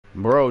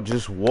Bro,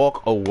 just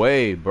walk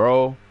away,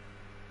 bro.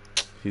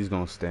 He's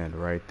gonna stand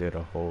right there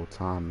the whole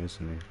time,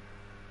 isn't he?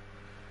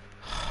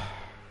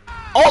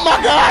 Oh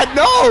my God,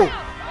 no!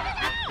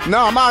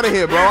 No, I'm out of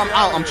here, bro. I'm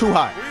out. I'm too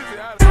hot.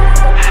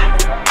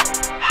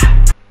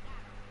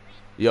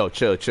 Yo,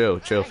 chill,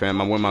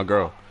 fam. I'm with my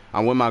girl.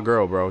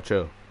 Bro.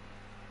 Chill.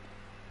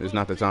 It's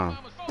not the time.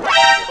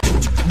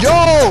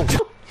 Yo!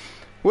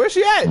 Where's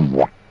she at?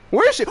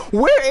 Where is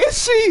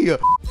she?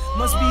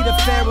 Must be the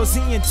Pharaohs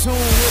in tune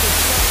with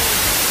it.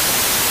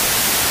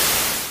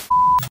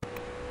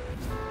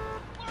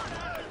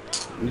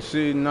 You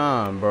see,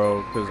 nah,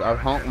 bro, cause I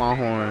honked my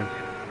horn.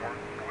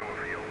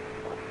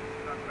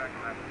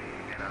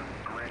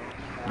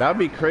 That'd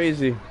be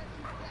crazy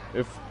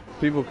if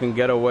people can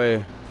get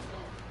away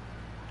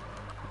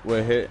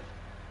with hit.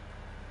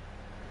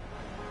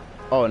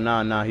 Oh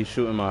nah, he's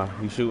shooting my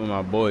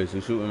boys.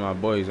 That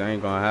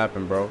ain't gonna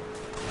happen, bro.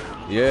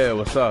 Yeah,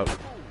 what's up?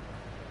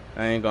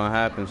 That ain't gonna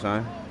happen,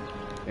 son.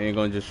 I ain't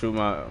gonna just shoot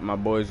my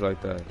boys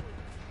like that.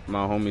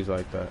 My homies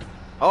like that.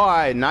 Oh,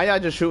 alright, now y'all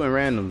just shooting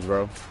randoms,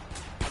 bro.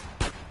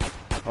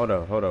 Hold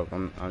up.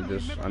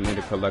 I need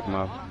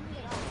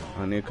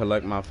to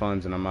collect my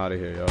funds and I'm out of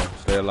here, yo.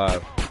 Stay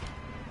alive.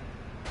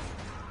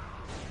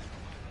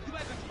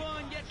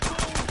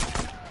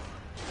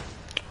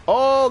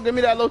 Oh, give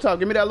me that low top.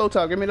 Give me that.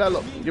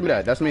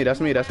 That's me.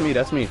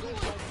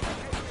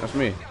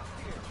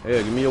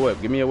 Yeah, give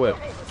me your whip.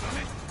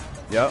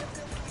 Yup.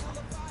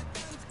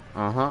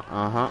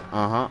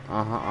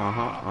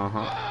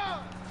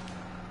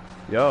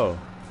 Yo,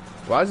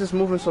 why is this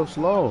moving so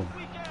slow?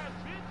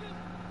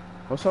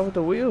 What's up with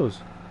the wheels?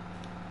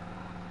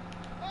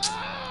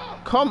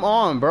 Come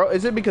on, bro.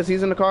 Is it because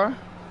he's in the car?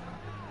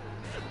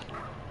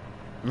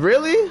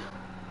 Really?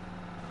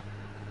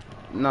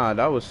 Nah,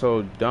 that was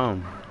so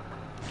dumb.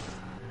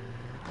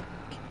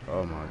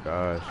 Oh my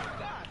gosh.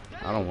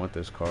 I don't want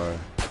this car.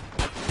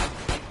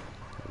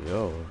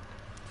 Yo.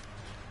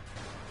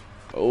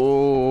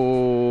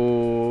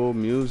 Oh,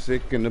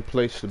 music in the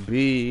place to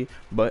be,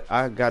 but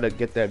I gotta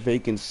get that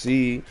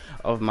vacancy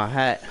of my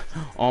hat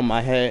on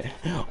my head,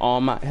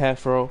 on my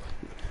afro,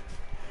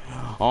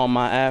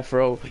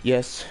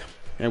 yes.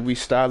 And we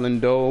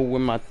styling dough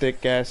with my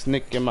thick ass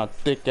nick and my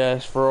thick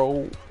ass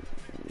fro.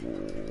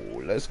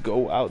 Ooh, let's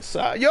go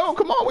outside. Yo,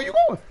 come on, where you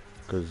going?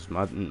 Cause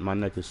my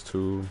neck is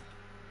too.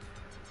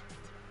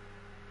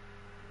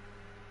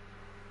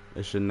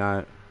 It should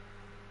not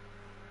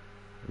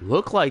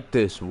look like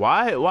this.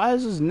 Why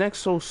is his neck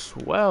so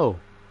swell?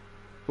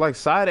 Like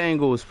side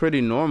angle is pretty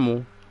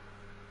normal.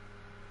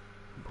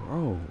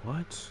 Bro,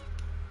 what?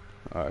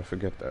 Alright,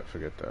 forget that.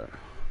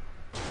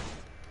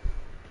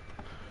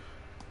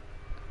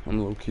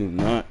 I'm low-key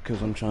not,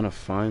 cause I'm trying to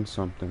find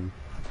something.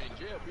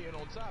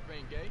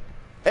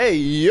 Hey,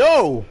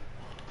 yo!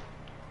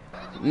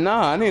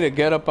 Nah, I need to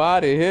get up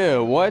out of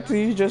here. What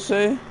did you just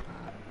say?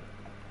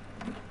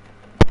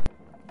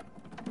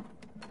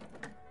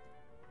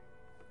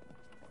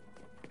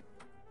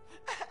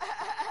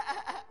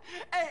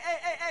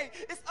 Hey,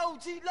 it's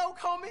OG Loc,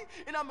 homie,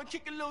 and I'ma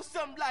kick a little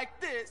something like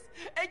this.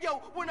 Hey,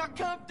 yo, when I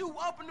come through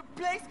up in the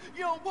place,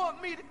 you don't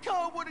want me to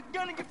come with a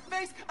gun in your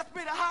face. I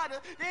spit it harder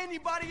than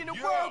anybody in the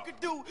world could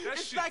do. That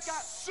it's shit like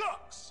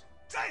sucks.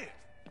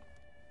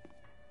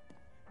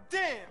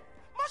 Damn,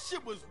 my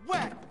shit was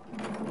whack.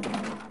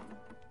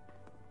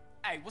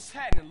 Hey, what's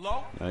happening,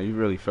 Lo? You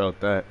really felt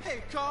that.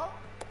 Hey, Carl,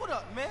 what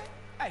up, man?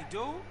 Hey,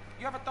 dude,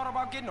 you ever thought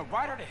about getting a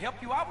writer to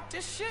help you out with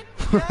this shit?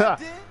 Yeah, I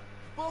did.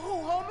 But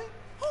who, homie?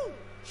 Who?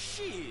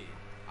 Shit,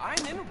 I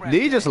ain't in the rap. Did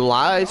he just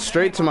lie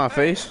straight to my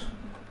face?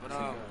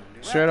 But,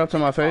 Straight up to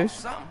my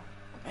face?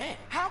 Man,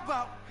 how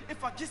about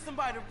if I get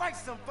somebody to write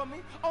something for me,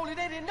 only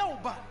they didn't know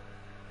about it?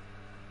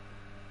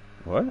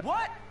 What?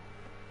 What?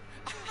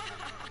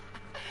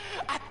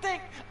 I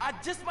think I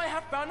just might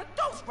have found a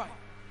ghostwriter.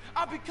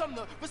 I become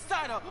the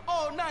reciter,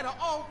 all-nighter,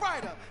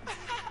 all-writer.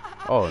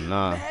 Oh,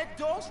 nah. Mad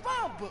Dog's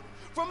rhyme book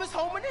from his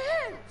home in the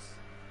hills.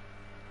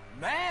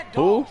 Mad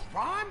Who? Dog's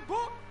rhyme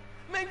book?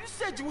 Man, you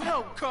said you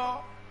helped,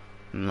 Carl.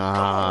 Nah.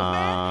 Come on,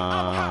 man.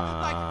 I'm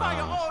hot like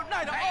fire,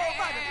 all-nighter,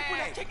 all-writer. When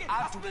I kick it,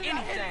 I'll I do spit it, I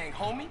hit it. anything,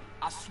 homie.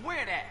 I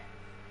swear that.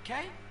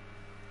 Okay?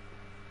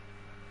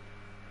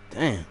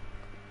 Damn.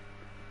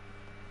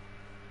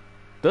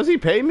 Does he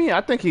pay me?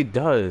 I think he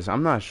does.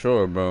 I'm not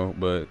sure, bro,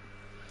 but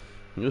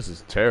this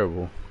is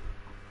terrible.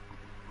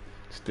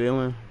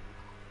 Stealing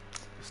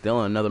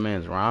another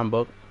man's rhyme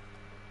book.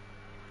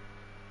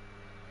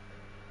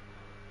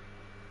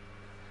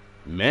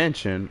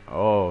 Mansion?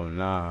 Oh,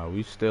 nah.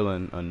 We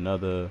stealing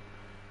another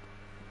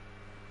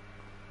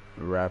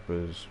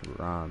rapper's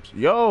rhymes.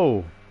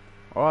 Yo!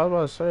 Oh, I was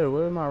about to say,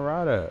 where's my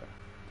ride at?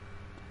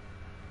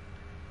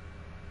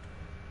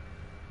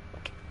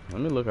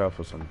 Let me look out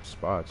for some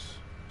spots,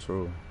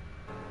 too.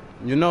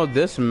 You know,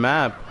 this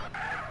map,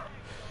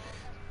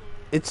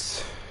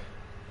 it's...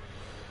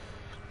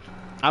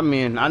 I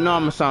mean, I know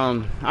I'm gonna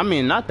sound... I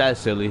mean, not that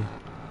silly.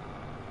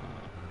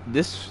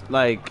 This,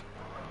 like...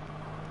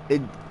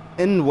 It...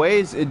 In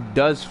ways, it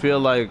does feel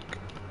like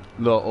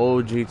the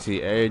old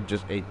GTA,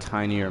 just a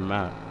tinier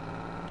map.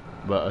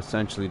 But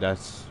essentially,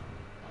 that's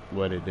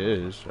what it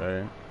is,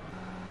 right?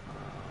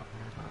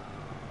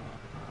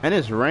 And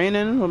it's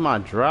raining with my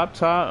drop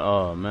top.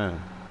 Oh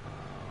man.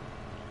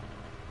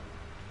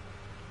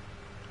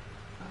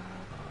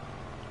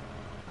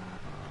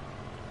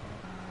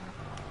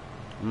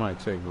 I might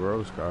take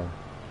Rose car.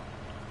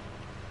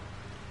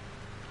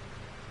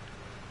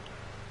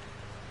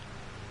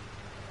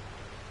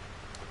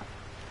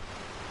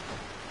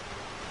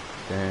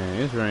 Dang,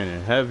 it's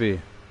raining heavy.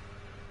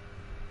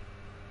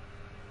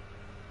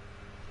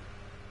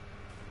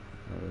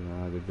 I don't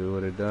know how to do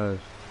what it does.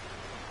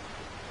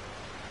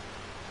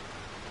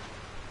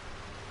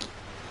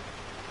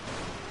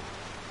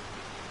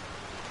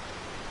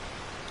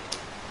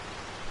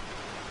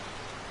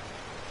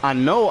 I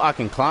know I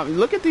can climb.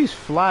 Look at these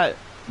flat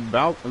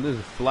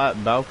this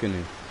flat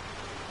balcony.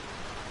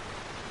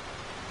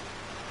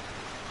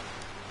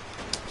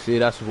 See,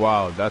 that's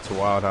wild. That's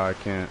wild how I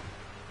can't.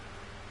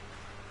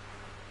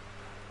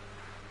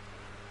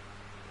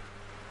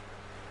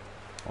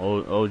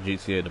 Old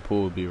GTA, the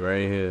pool would be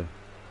right here.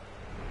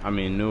 I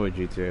mean, newer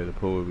GTA, the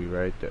pool would be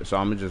right there. So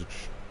I'm gonna just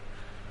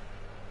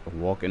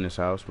walk in this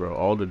house, bro.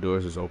 All the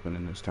doors is open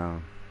in this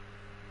town.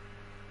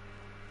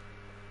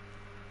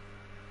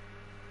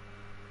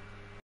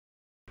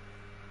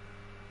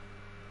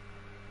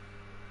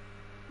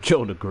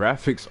 Yo, the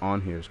graphics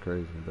on here is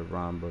crazy. The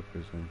rhyme book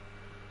is in.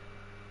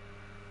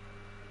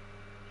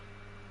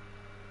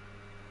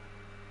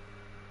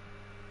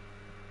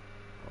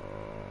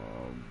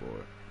 Oh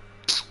boy.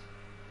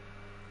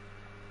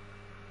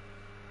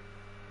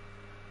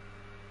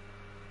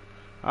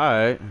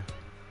 Alright.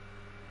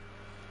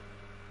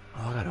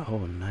 Oh, I got a whole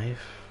knife.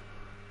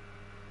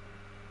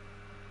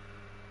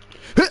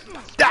 Sit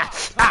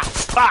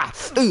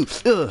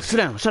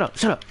down. Shut up.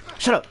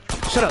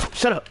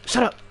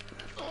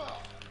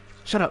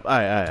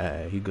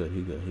 Alright. He good.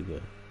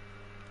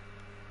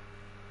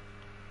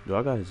 Do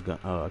I got his gun?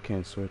 Oh, I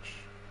can't switch.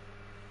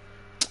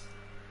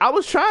 I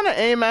was trying to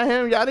aim at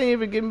him. Y'all didn't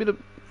even give me the...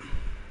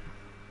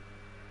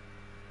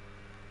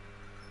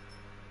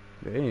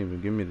 They didn't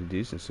even give me the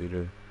decency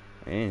to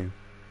aim.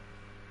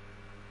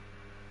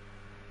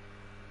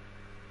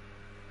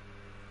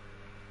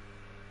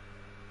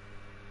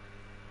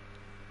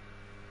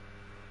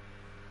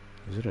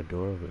 Is it a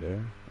door over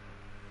there?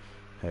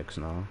 Heck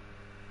no.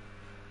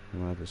 I'm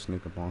gonna have to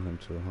sneak up on him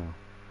too,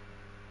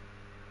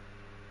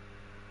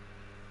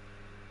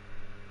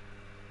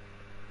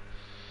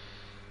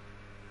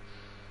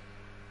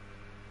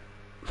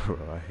 huh? Bro,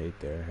 I hate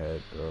their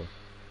head, bro.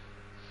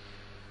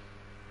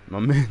 My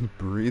man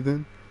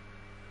breathing.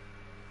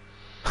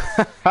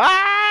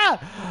 Ow!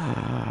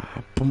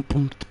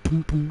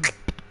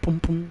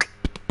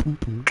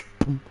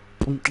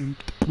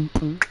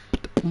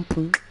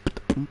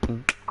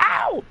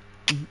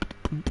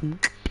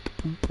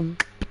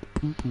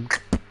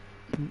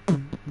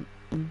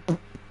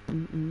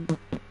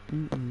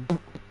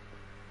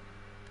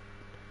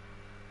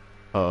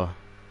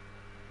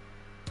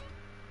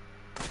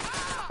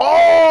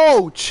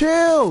 Oh,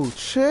 chill.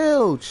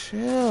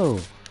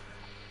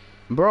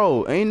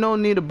 Bro, ain't no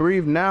need to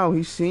breathe now.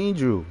 He seen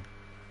you.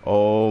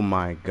 Oh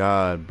my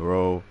god,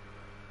 bro.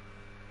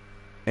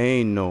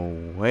 Ain't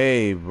no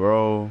way,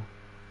 bro.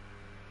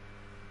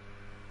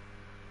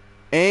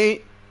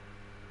 Ain't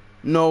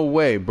no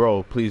way,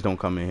 bro. Please don't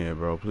come in here,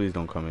 bro. Please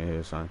don't come in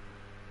here, son.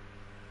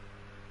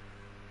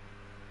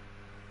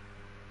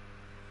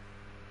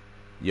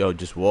 Yo,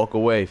 just walk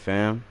away,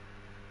 fam.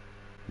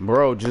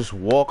 Bro, just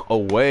walk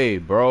away,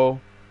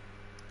 bro.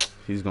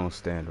 He's gonna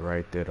stand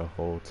right there the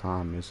whole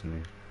time, isn't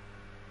he?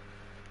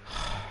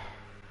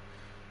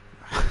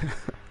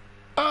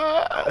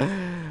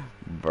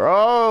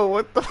 Bro,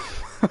 what the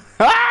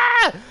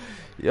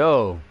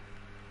Yo.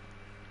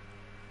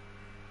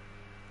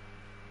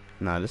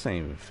 Nah, this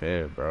ain't even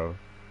fair, bro.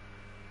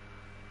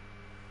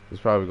 This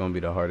is probably gonna be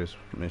the hardest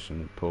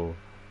mission to pull.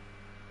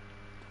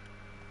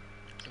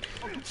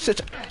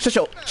 Shut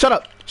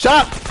up!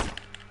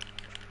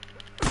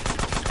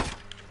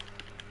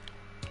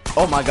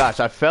 Oh my gosh,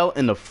 I fell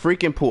in the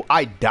freaking pool.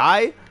 I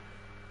died?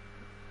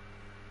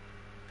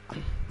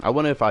 I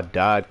wonder if I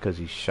died because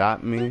he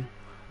shot me,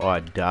 or I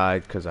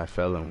died because I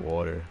fell in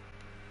water.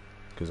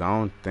 Because I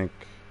don't think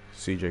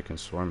CJ can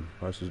swim.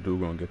 Watch this dude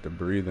gonna get the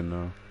breathing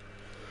now.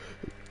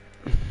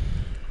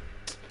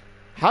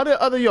 How did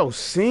other yo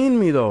seen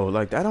me though?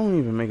 Like, that don't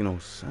even make no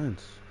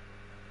sense.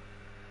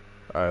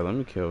 Alright, let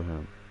me kill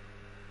him.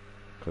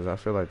 Because I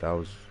feel like that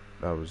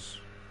was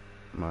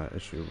my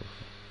issue.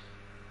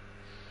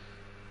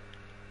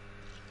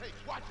 Hey,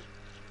 watch it.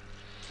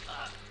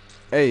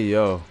 Hey,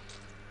 yo.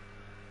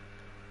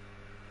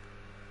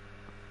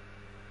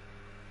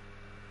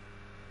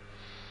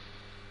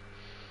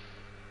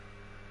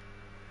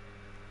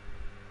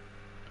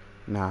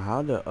 Now,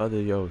 how the other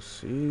yo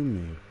see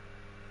me?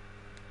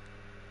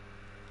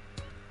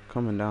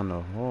 Coming down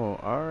the hall.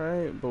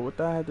 Alright, but what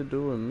that had to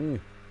do with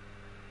me?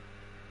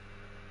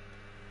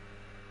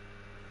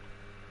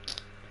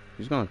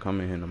 He's gonna come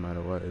in here no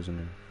matter what, isn't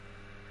he?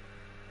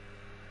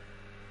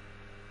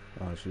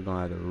 Oh, she's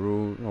gonna have to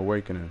rude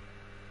awakening.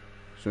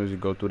 As soon as you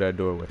go through that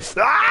doorway.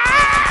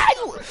 I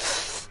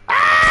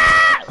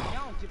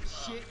don't give a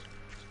shit.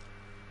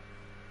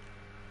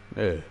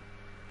 Yeah.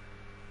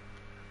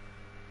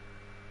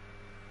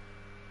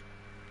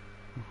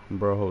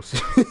 Bro,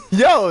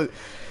 yo.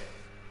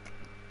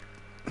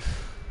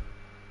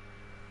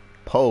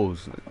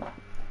 Pose.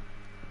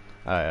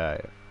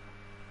 Alright.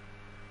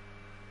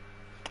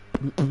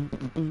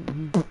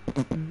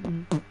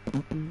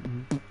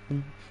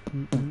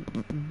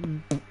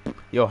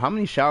 Yo, how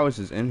many showers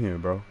is in here,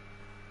 bro?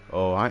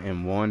 Oh, I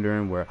am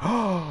wondering where.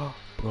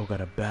 Bro got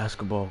a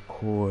basketball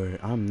court.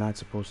 I'm not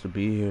supposed to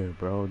be here,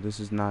 bro. This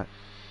is not.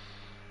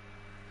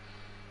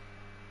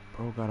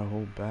 Bro got a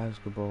whole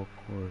basketball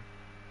court.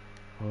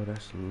 Oh,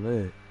 that's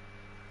lit.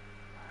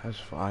 That's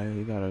fire.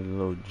 He got a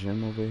little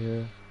gym over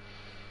here.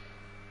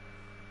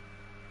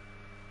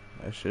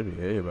 That should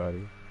be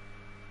everybody.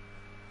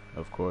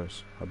 Of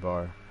course, a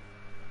bar.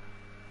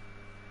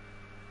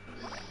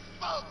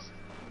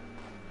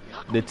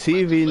 The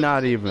TV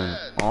not even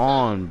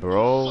on,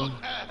 bro.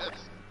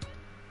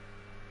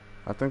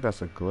 I think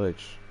that's a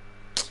glitch.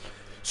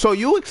 So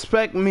you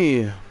expect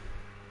me?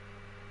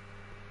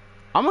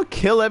 I'm gonna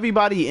kill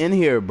everybody in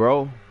here,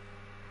 bro.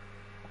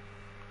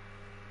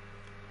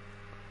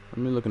 Let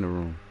me look in the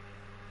room.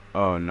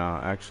 Oh, no,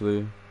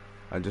 actually,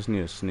 I just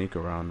need to sneak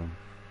around them.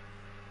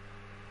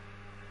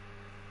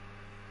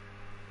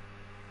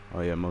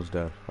 Oh, yeah, most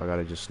def. I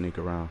gotta just sneak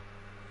around.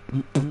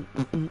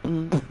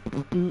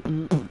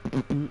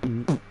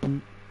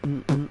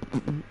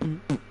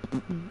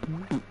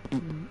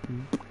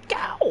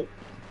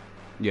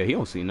 Yeah, he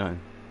don't see nothing.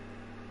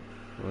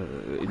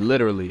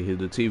 Literally,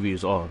 the TV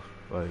is off.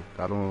 Like,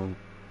 I don't...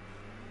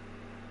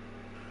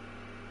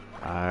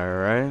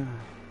 Alright.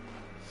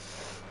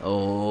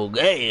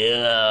 Okay.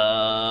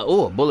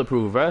 Oh, a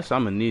bulletproof vest.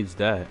 I'ma needs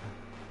that.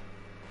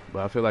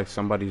 But I feel like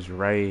somebody's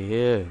right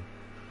here.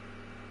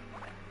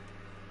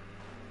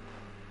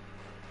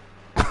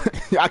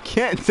 I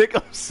can't take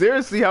him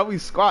seriously. How we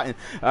squatting?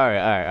 All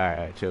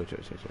right. Chill.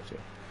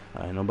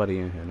 All right, nobody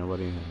in here.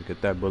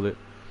 Get that bullet.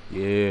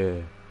 Yeah.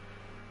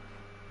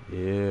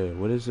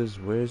 What is this?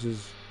 Where is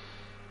this?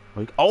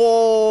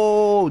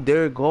 Oh,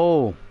 there it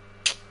go,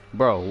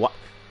 bro. What?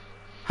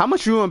 How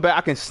much room back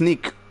I can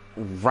sneak?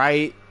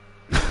 Right?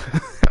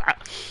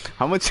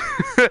 How much?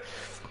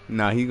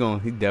 Nah, he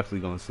definitely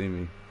gonna see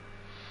me.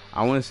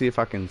 I want to see if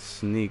I can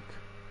sneak.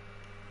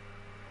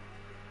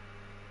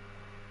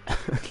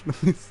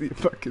 Let me see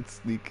if I can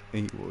sneak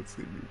and he won't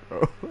see me,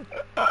 bro.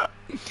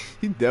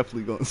 He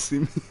definitely gonna see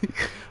me.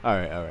 All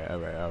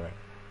right.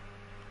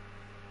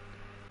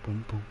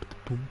 Boom, boom,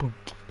 boom, boom, boom,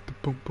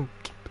 boom, boom,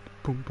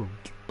 boom, boom,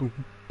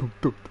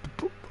 boom,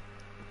 boom,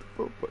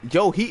 boom.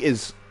 Yo, he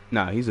is.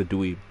 Nah, he's a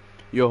dweeb.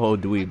 You're a whole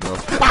dweeb, bro.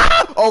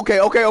 Okay.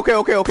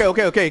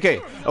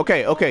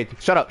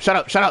 Shut up.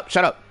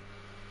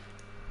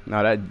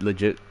 Nah, that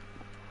legit.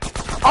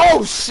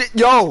 Oh shit,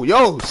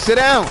 yo, sit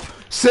down.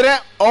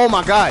 Oh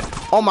my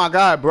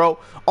god, bro.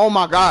 Oh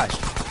my gosh,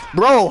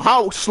 bro.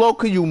 How slow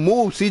can you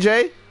move,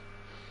 CJ?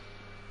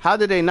 How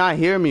did they not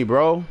hear me,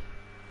 bro?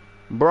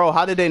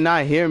 How did they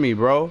not hear me,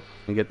 bro?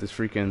 And get this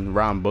freaking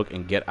round book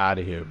and get out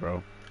of here,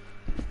 bro.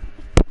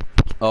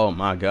 Oh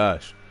my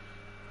gosh.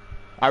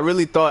 I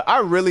really thought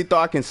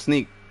I can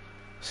sneak.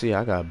 See,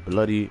 I got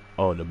bloody.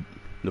 Oh, the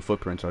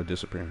footprints are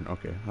disappearing.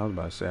 Okay, I was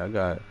about to say I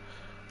got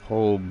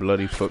whole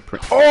bloody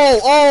footprint. Oh.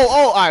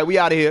 All right, we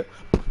out of here.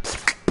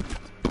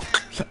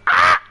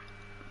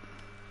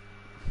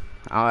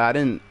 I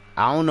don't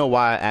know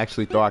why I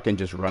actually thought I can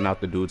just run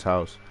out the dude's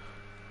house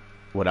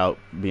without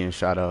being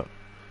shot up.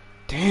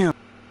 Damn.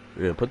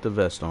 Yeah, put the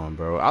vest on,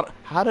 bro.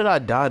 How did I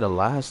die the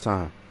last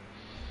time?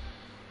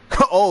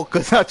 Oh,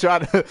 cause I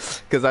tried.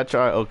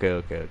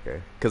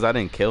 Okay. Cause I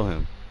didn't kill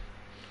him.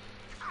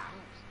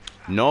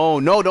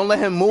 No, don't let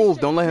him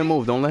move. All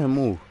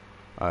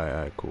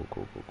right, cool.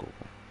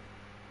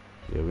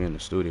 Yeah, we in the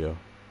studio.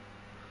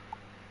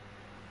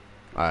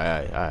 All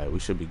right. We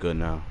should be good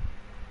now.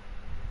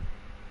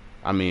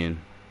 I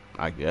mean,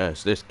 I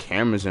guess there's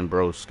cameras in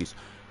broski's.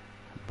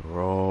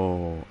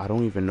 Bro, I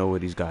don't even know where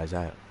these guys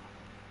at.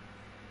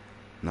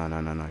 No.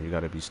 You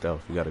gotta be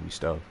stealth.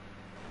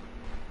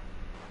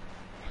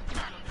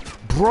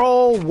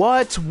 Bro,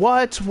 what?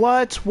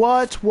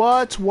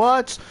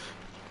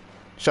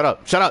 Shut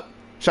up.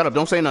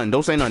 Don't say nothing.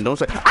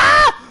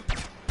 Ah!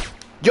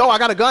 Yo, I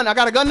got a gun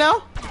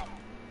now?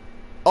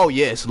 Oh,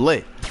 yeah, it's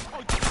lit.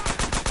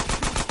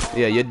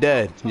 Yeah, you're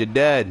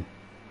dead.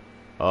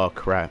 Oh,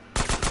 crap.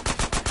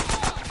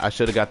 I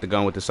should have got the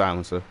gun with the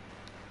silencer.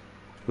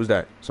 Who's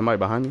that? Somebody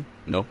behind me?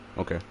 No?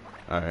 Okay.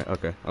 Alright,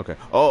 okay.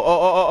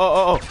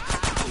 Oh.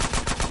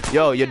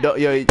 Yo,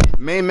 your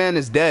main man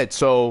is dead,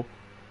 so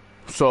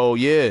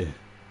yeah.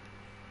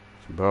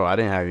 Bro, I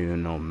didn't have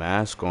even no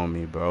mask on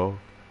me, bro.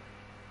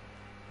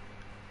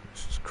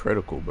 This is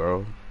critical,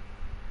 bro.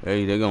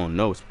 Hey, they gonna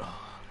know.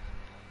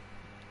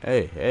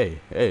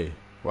 Hey.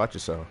 Watch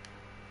yourself.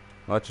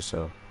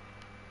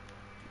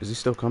 Is he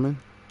still coming?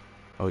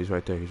 Oh, he's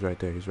right there.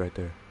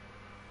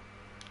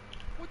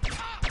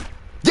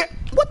 Yeah,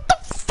 what the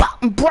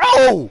fuck,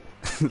 bro?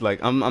 Like,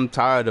 I'm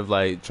tired of,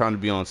 like, trying to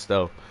be on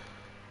stealth.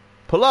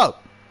 Pull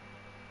up.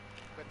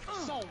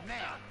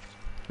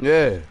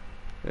 Yeah.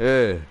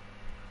 Yeah.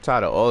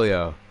 Tired of all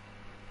y'all.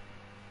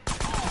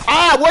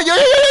 Ah, what? Yo,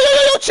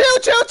 chill.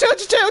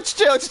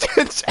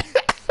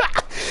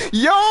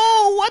 Yo,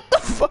 what the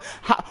fuck?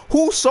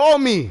 Who saw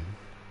me?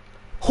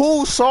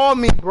 Who saw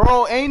me,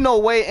 bro? Ain't no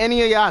way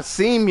any of y'all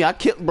seen me. I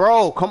killed,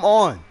 bro. Come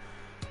on.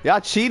 Y'all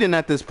cheating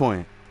at this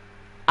point.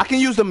 I can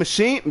use the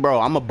machine, bro.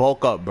 I'ma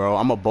bulk up, bro.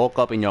 I'ma bulk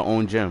up in your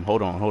own gym.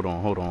 Hold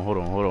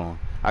on.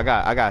 I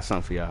got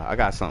something for y'all. I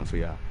got something for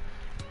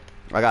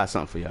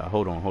y'all.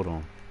 Hold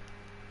on.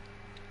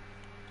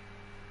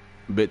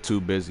 Bit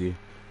too busy.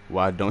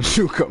 Why don't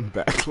you come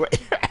back?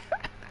 Wait.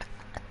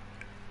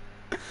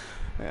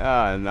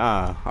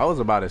 Nah. I was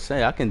about to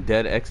say I can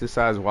dead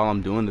exercise while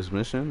I'm doing this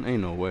mission.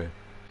 Ain't no way.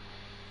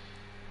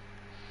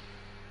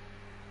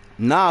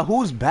 Nah,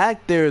 who's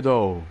back there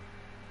though?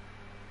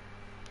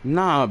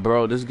 Nah,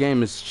 bro, this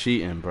game is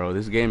cheating, bro.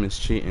 This game is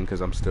cheating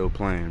because I'm still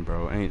playing,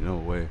 bro. Ain't no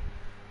way.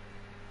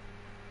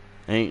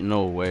 Ain't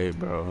no way,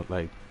 bro.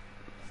 Like,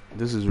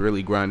 this is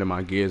really grinding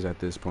my gears at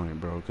this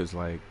point, bro. Because,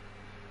 like,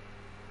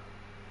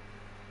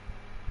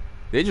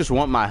 they just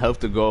want my health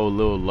to go a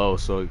little low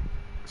so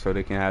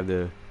they can have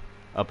the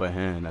upper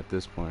hand at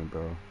this point,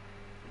 bro.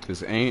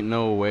 Because ain't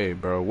no way,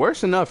 bro.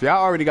 Worse enough,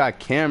 y'all already got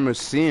cameras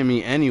seeing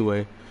me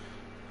anyway.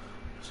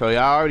 So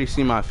y'all already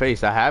see my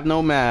face. I have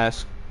no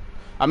mask.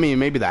 I mean,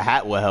 maybe the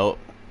hat will help,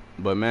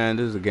 but man,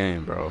 this is a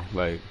game, bro.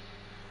 Like,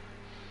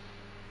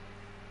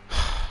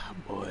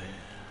 boy.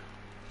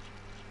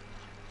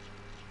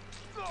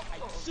 I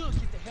should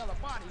get the hell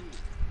up out of here.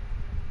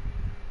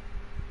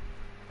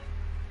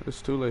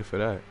 It's too late for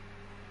that.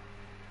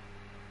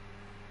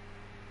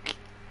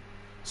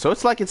 So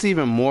it's like it's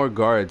even more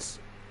guards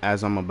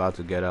as I'm about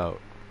to get out.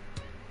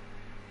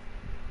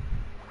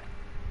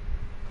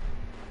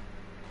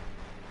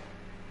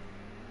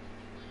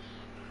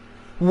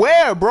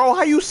 Where, bro?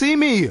 How you see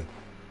me?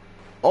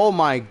 Oh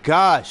my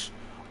gosh.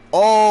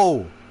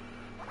 Oh.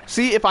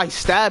 See, if I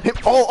stab him.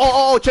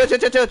 Oh. Chill.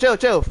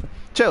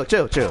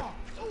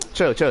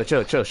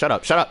 Shut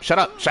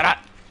up.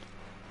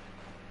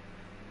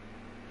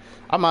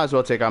 I might as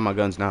well take out my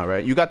guns now,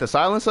 right? You got the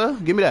silencer?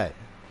 Give me that.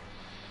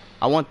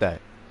 I want that.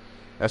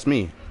 That's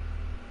me.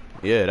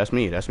 Yeah, that's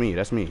me.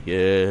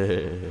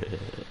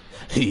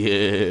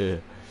 Yeah.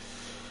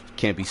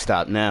 Can't be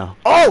stopped now.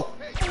 Oh!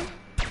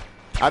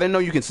 I didn't know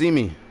you can see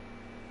me.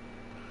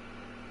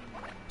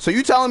 So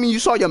you telling me you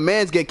saw your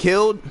mans get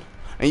killed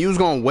and you was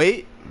gonna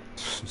wait?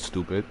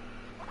 Stupid.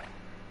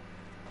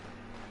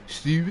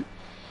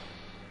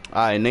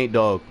 Alright, Nate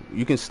Dogg,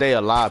 you can stay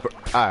alive.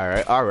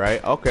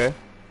 Alright, okay.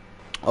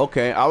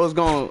 I was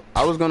gonna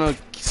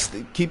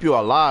keep you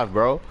alive,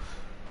 bro.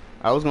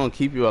 I was gonna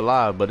keep you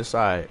alive, but it's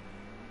alright.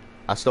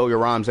 I stole your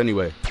rhymes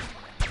anyway.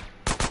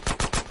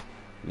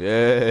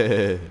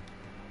 Yeah.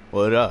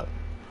 What up?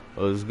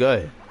 It was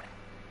good.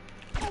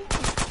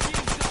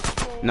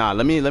 Nah,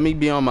 let me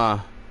be on my,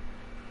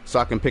 so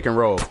I can pick and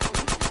roll.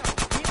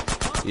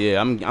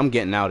 Yeah, I'm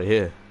getting out of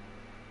here.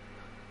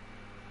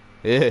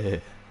 Yeah.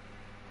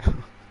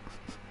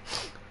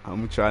 I'm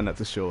gonna try not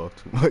to show off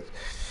too much.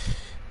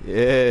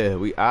 Yeah,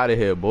 we out of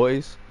here,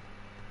 boys.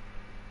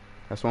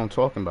 That's what I'm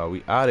talking about.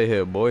 We out of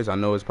here, boys. I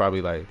know it's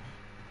probably like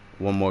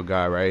one more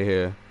guy right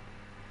here.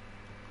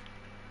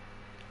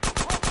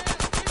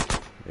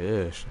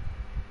 Yeah.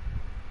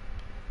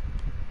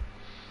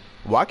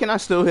 Why can I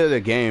still hear the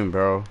game,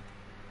 bro?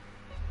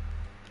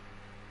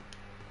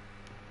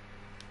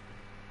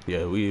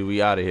 Yeah,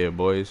 we out of here,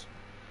 boys.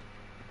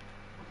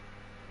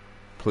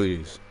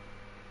 Please.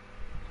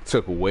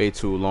 Took way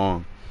too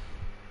long.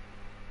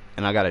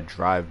 And I gotta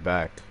drive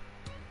back.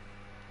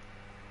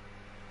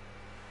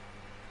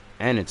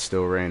 And it's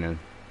still raining.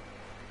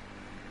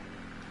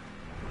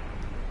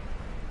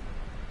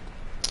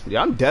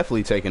 Yeah, I'm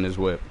definitely taking this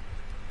whip.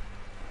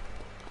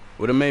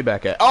 Where the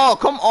Maybach at? Oh,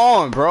 come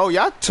on, bro.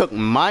 Y'all took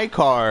my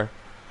car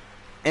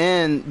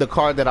and the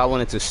car that I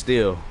wanted to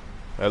steal.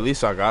 At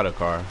least I got a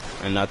car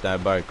and not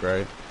that bike,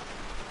 right?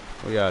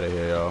 We out of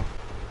here, y'all.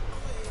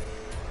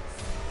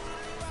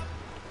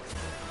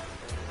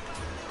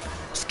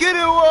 Skiddy,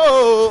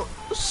 whoa!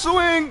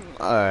 Swing!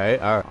 Alright.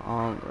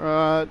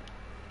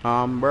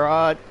 I'm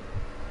broad.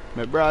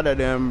 My brother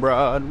them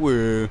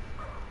Broadway.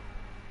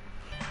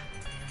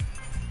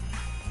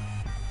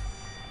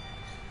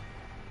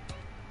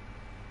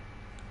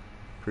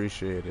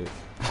 Appreciate it.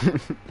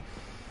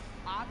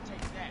 I'll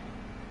take that.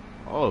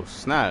 Oh,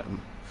 snap.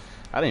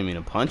 I didn't mean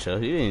to punch her.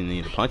 You didn't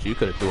need to punch her. You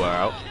could have threw her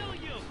out.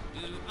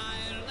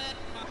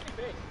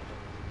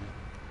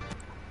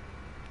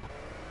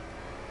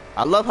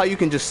 I love how you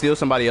can just steal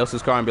somebody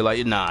else's car and be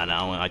like, nah,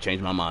 I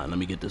changed my mind. Let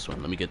me get this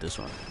one.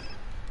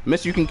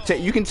 Miss, you can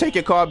take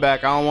your car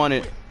back. I don't want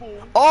it.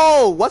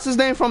 Oh, what's his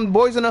name from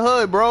Boys in the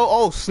Hood, bro?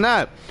 Oh,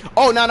 snap.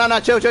 Oh, no.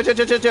 Chill.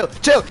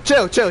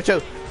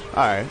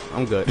 All right,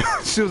 I'm good.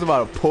 She was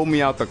about to pull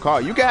me out the car.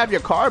 You can have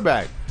your car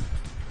back.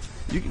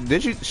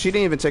 Did you? She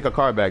didn't even take her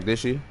car back, did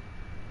she?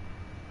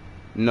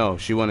 No,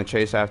 she wanted to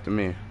chase after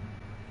me.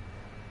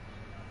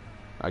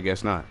 I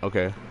guess not.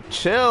 Okay.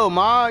 Chill,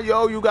 ma.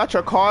 Yo, you got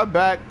your car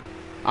back.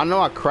 I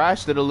know I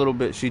crashed it a little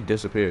bit. She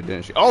disappeared,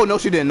 didn't she? Oh, no,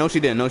 she didn't. No, she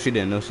didn't. No, she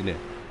didn't. No, she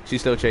didn't.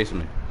 She's still chasing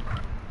me.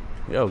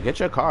 Yo, get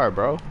your car,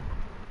 bro.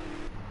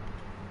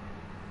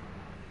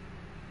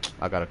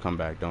 I gotta come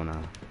back, don't I?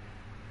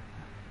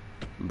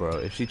 Bro,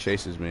 if she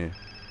chases me...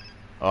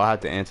 Oh, I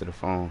have to answer the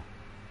phone.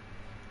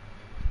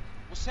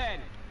 What's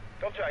happening?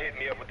 Don't try to hit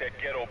me up with that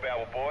ghetto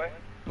babble, boy.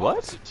 What?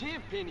 It's a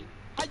 10 penny.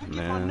 How you get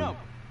my Man. number?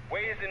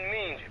 Ways and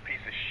means, you piece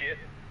of shit.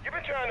 You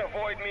been trying to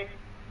avoid me?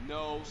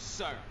 No,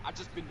 sir. I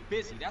just been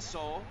busy, that's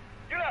all.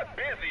 You're not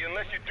busy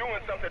unless you're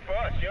doing something for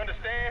us, you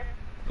understand?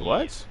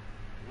 What?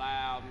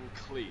 Loud and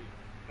clear.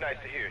 Nice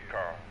to hear it,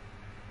 Carl.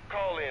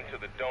 Call in to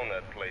the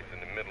donut place in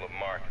the middle of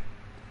market.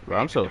 Bro,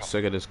 I'm so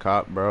sick of this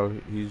cop, bro.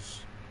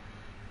 He's...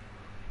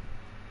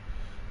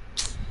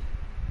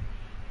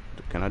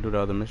 Can I do the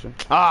other mission?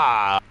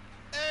 Ah!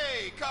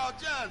 Hey, Carl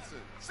Johnson,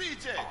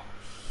 CJ.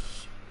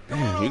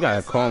 Damn, you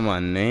gotta call my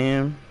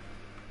name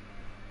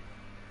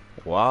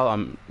while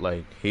I'm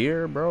like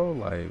here, bro.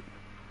 Like,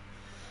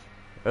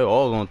 they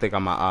all gonna think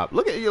I'm my op.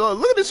 Look at you.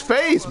 Look at his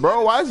face,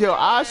 bro. Why is your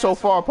eyes so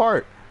far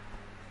apart?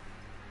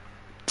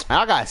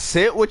 I gotta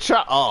sit with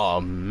y'all.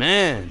 Oh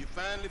man. You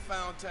finally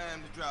found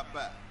time to drop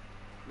by.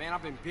 Man,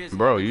 I've been busy.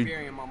 Bro, I've been you-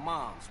 burying my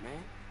moms,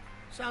 man.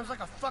 Sounds like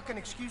a fucking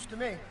excuse to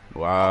me.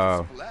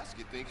 Wow.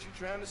 Pulaski thinks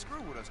you're trying to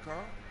screw with us,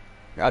 Carl.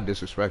 Y'all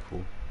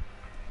disrespectful.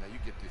 Now you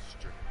get this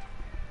straight.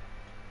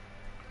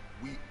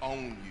 We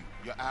own you.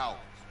 You're ours.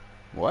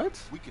 What?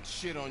 We can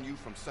shit on you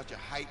from such a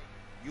height,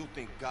 you'll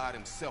think God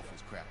himself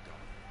was crapped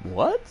on.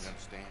 What? You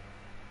understand?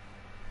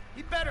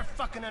 You better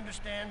fucking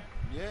understand.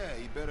 Yeah,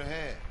 he better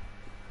have.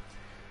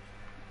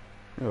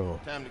 Yo.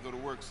 Time to go to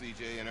work,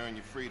 CJ, and earn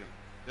your freedom.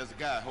 There's a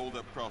guy holed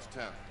up across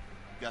town.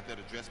 You got that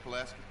address,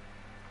 Pulaski?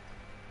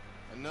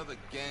 Another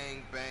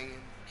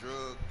gang-banging,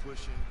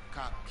 drug-pushing,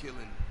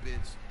 cop-killing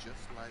bitch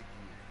just like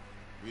you.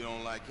 We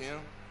don't like him,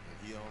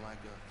 and he don't like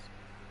us.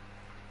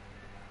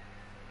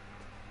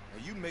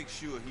 Now you make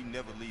sure he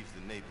never leaves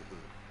the neighborhood.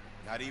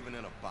 Not even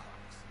in a box.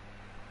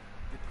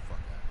 Get the fuck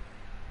out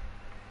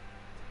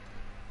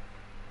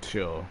of here.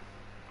 Chill.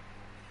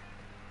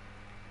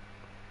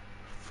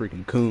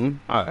 Freaking coon.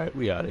 Alright,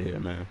 we out of here,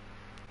 man.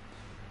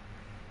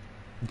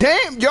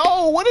 Damn,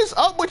 yo, what is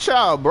up with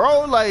y'all,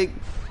 bro? Like,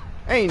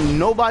 ain't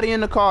nobody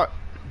in the car.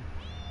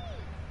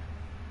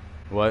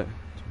 What?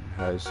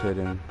 Has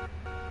hidden.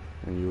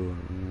 And you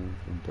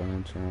from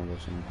downtown.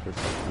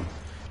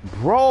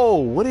 Bro,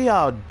 what are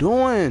y'all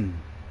doing?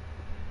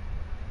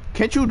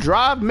 Can't you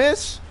drive,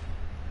 miss?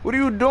 What are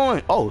you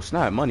doing? Oh,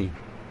 snap, money.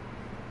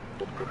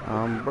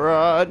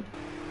 Bro.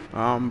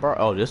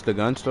 Oh, this the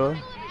gun store?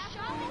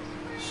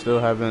 Still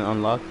haven't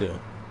unlocked it.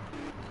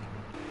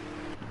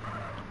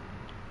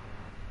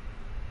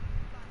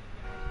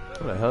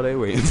 What the hell they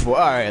waiting for?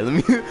 All right,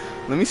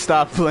 let me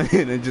stop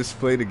playing and just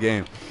play the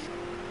game.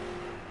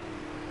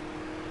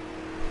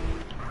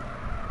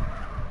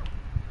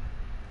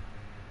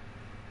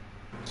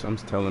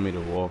 Someone's telling me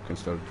to walk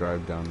instead of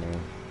drive down there.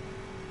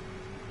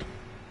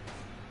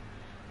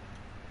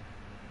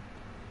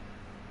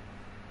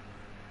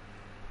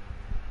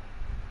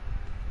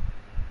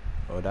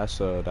 Oh, that's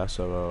a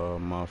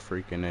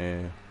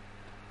motherfreaking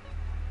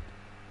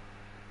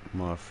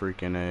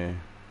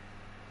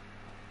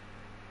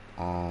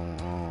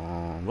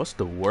what's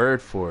the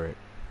word for it?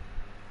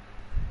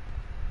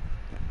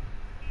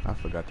 I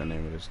forgot the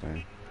name of this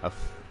thing.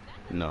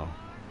 No,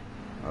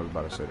 I was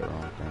about to say the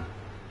wrong thing.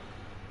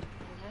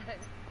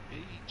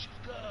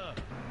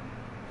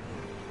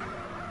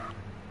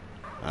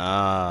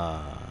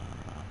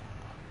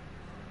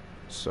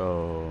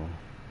 So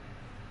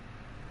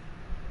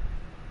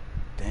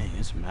dang,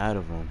 it's mad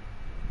of them.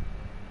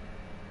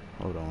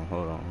 Hold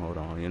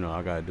on. You know,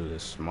 I gotta do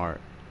this smart.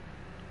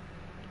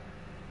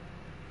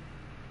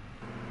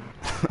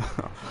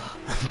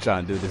 I'm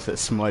trying to do this as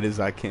smart as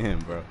I can,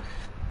 bro.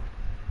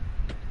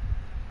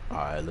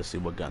 Alright, let's see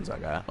what guns I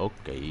got.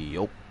 Okay,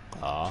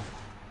 okay.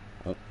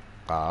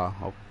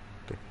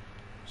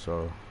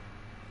 So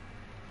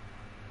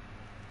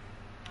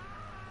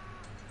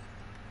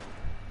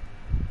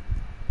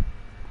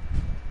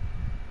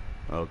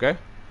okay.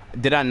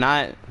 Did I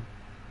not?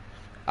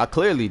 I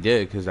clearly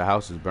did, because the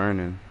house is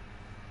burning.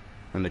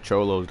 And the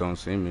cholos don't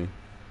see me.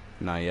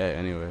 Not yet,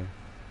 anyway.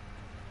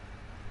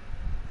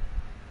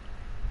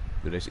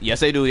 Do they see? Yes,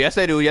 they do. Yes,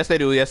 they do. Yes, they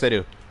do. Yes, they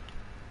do.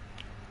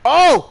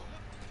 Oh!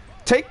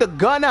 Take the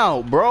gun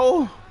out,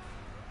 bro.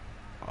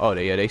 Oh,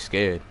 they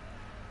scared.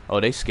 Oh,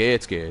 they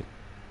scared.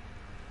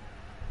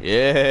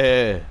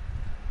 Yeah.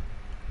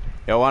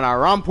 You wanna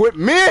romp with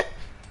me?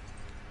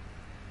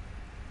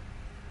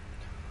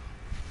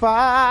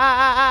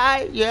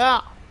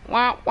 Fire.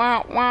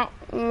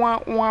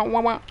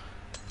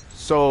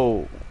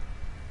 So,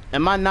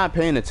 am I not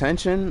paying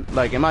attention?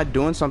 Like, am I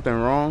doing something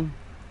wrong?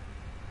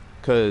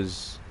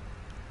 Cause,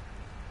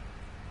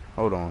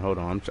 hold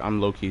on. I'm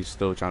low-key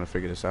still trying to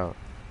figure this out.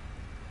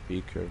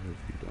 Be careful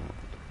if you don't.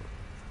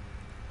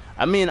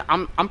 I mean,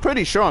 I'm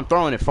pretty sure I'm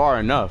throwing it far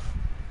enough.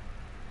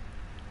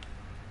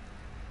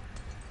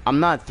 I'm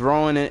not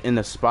throwing it in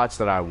the spots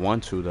that I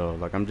want to, though.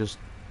 Like, I'm just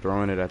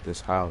throwing it at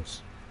this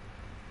house.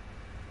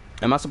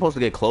 Am I supposed to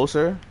get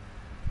closer?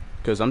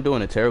 Because I'm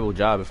doing a terrible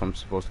job if I'm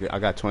supposed to get... I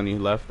got 20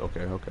 left.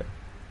 Okay, okay.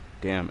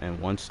 Damn, and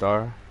 1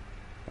 star.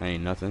 That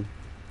ain't nothing.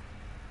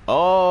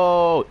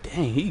 Oh,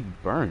 dang, he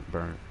burnt.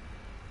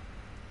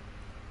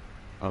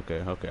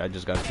 Okay, okay, I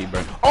just gotta keep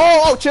burning.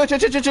 Oh, chill.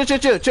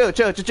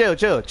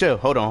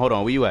 Hold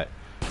on, where you at?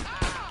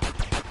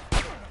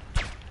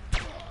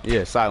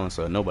 Yeah,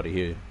 silencer, nobody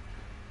here.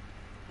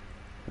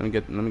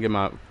 Let me get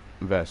my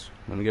vest.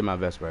 Let me get my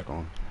vest back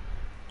on.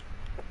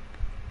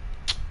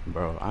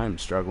 Bro, I am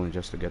struggling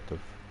just to get the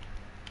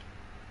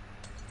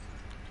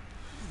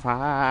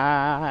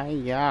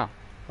fire.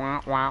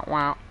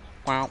 Wow.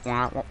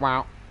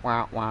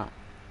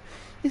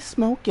 It's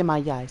smoke in my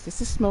eyes.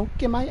 This is smoke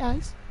in my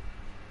eyes.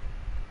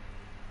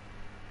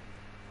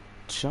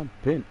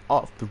 Jumping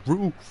off the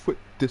roof with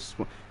this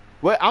one.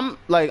 Wait, I'm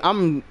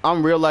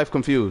real life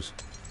confused.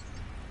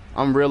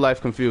 I'm real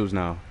life confused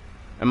now.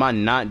 Am I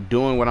not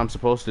doing what I'm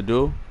supposed to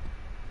do?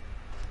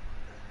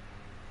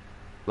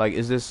 Like,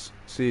 is this...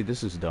 See,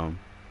 this is dumb.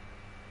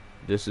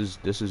 This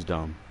is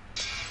dumb.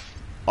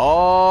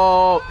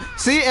 Oh,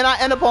 see, and I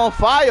end up on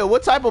fire.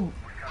 What type of...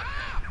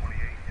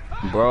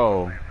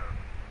 Bro.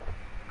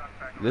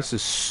 This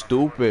is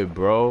stupid,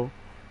 bro.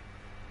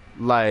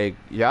 Like,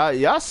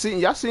 y'all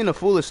seen the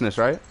foolishness,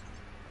 right?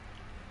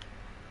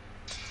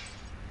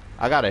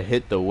 I gotta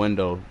hit the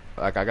window.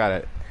 Like, I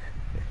gotta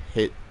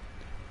hit...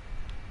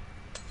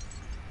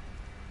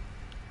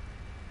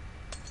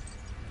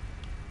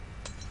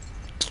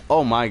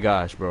 Oh my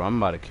gosh, bro. I'm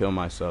about to kill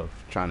myself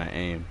trying to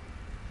aim.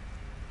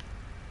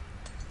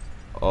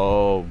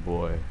 Oh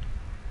boy.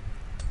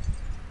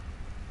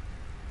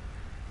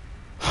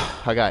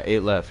 I got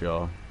 8 left,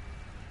 y'all.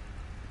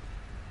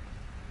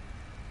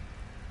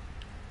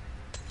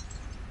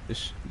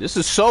 This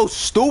is so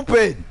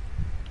stupid.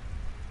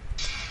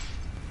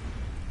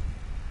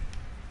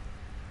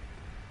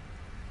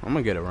 I'm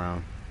gonna get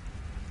around.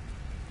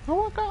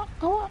 Oh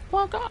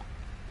my god.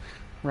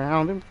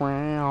 Round and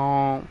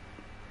round.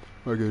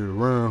 I get it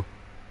around.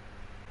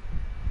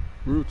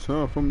 Real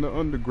time from the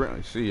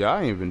underground. See,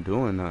 I ain't even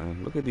doing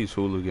nothing. Look at these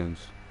hooligans.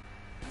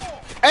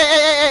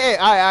 Hey!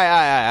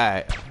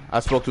 I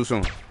spoke too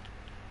soon.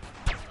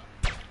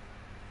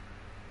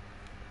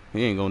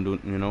 He ain't gonna do.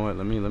 You know what?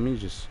 Let me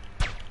just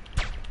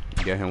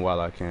get him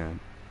while I can.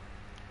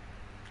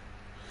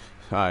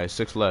 All right,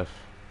 6 left.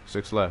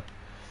 6 left.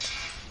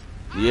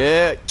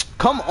 Yeah,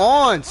 come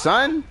on,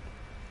 son.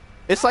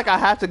 It's like I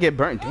have to get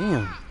burnt.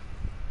 Damn.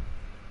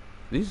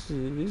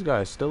 These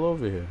guys still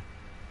over here.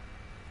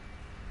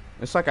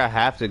 It's like I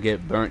have to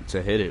get burnt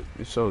to hit it.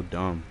 It's so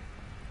dumb.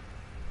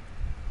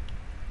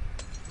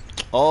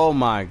 Oh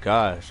my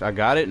gosh. I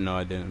got it? No,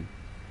 I didn't.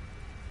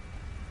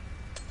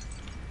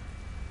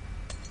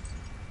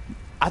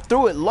 I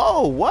threw it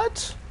low.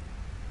 What?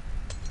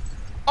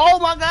 Oh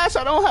my gosh,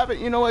 I don't have it.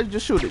 You know what?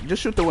 Just shoot it.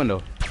 Just shoot the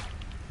window.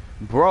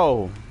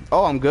 Bro.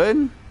 Oh, I'm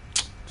good?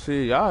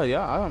 See,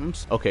 yeah, I'm...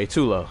 Okay,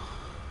 too low.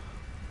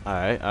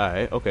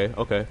 Alright,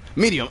 okay.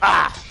 Medium.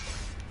 Ah!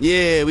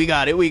 Yeah, we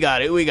got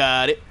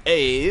it.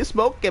 Hey, it's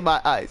smoke in my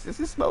eyes.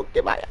 This is smoke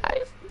in my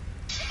eyes.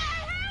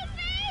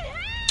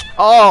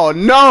 Oh,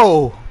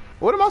 no!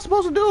 What am I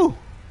supposed to do?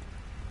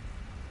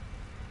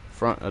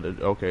 Front of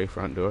the... Okay,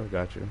 front door.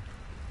 Got you.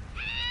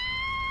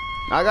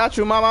 I got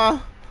you,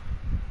 mama.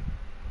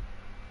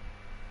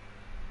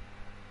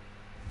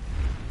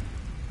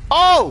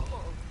 Oh!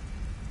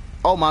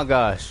 Oh my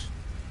gosh.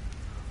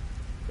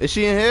 Is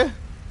she in here?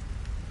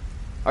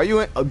 Are you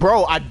in?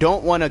 Bro, I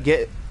don't want to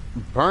get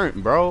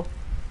burnt, bro.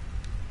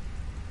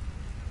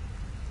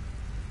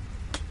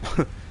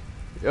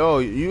 Yo,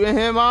 you in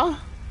here, ma?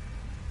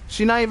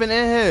 She not even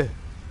in here.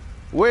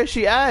 Where's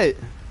she at?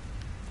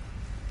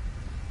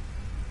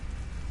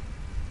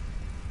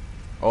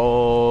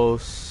 Oh,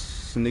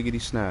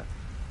 sniggity snap.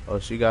 Oh,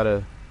 she got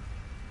a...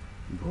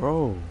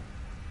 Bro.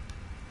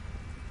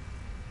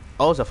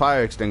 Oh, it's a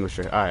fire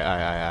extinguisher. Alright,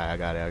 I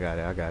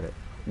got it.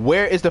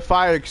 Where is the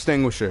fire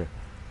extinguisher?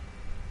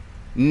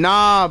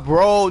 Nah,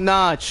 bro,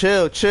 nah,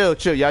 chill.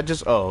 Y'all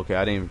just... Oh, okay,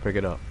 I didn't even pick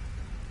it up.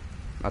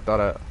 I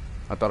thought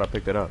I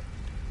picked it up.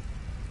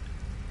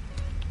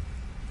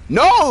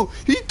 No!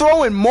 He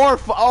throwing more...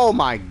 Oh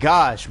my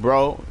gosh,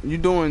 bro. You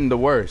doing the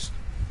worst.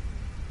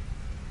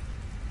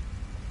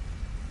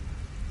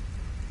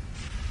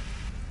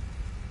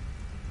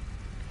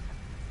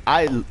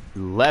 I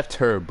left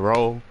her,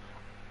 bro.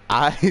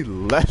 I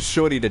left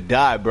Shorty to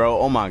die, bro.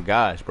 Oh my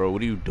gosh, bro.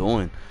 What are you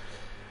doing?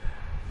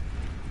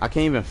 I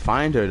can't even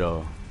find her,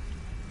 though.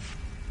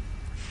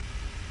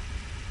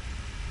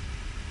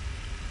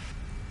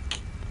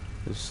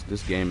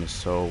 This game is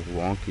so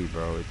wonky,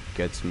 bro. It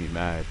gets me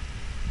mad.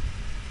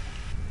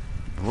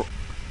 Bro,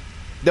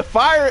 the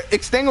fire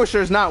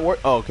extinguisher is not work.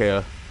 Oh,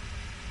 okay.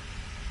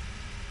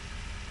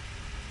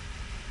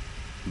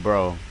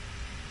 Bro.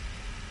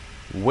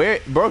 Where?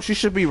 Bro, she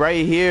should be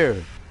right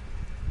here.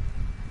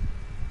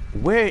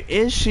 Where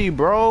is she,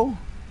 bro?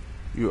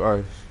 You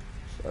are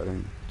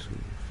starting to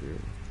feel...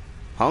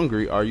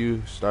 Hungry? Are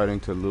you starting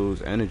to lose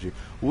energy?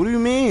 What do you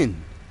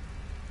mean?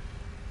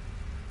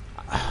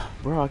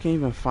 Bro, I can't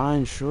even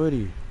find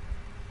Shorty.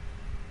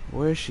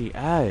 Where's she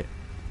at?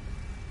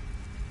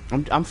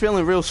 I'm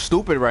feeling real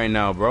stupid right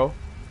now, bro.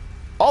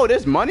 Oh,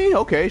 there's money?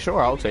 Okay,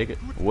 sure, I'll take it.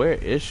 Where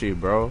is she,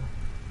 bro?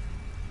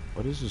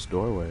 What is this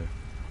doorway?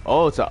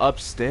 Oh, it's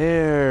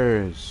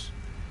upstairs.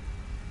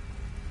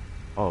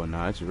 Oh,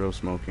 nah, it's real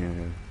smoky in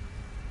here.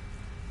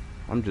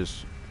 I'm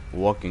just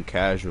walking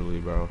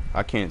casually, bro.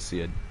 I can't see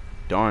a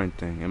darn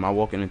thing. Am I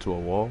walking into a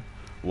wall?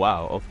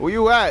 Wow. Oh, where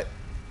you at?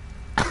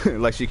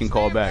 Like she can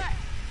call back.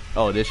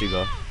 Oh, there she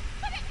go.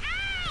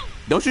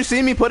 Don't you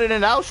see me put it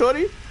in out,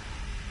 shorty?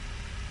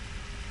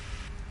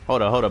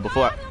 Hold up,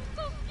 before I...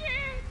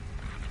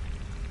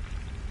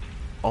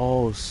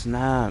 Oh,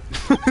 snap.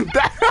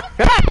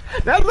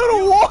 that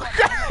little walk.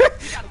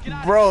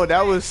 Bro,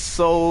 that was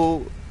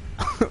so...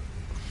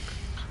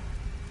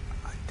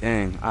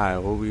 Dang.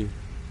 Alright, what we...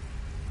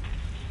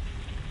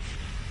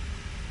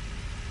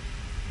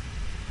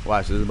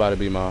 Watch, this is about to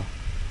be my...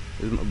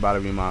 This is about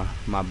to be my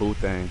boo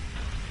thing.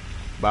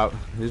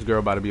 This girl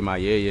about to be my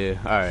yeah.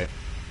 Alright.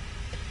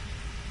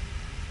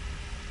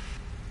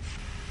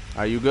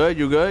 Are you good?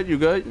 You good? You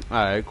good?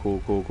 Alright, cool.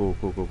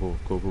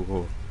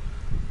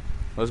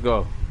 Let's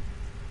go.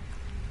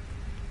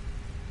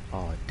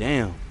 Oh,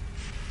 damn.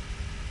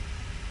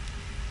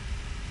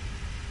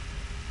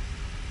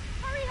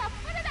 Hurry up,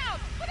 put it out.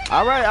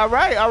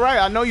 Alright.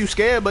 I know you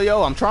scared, but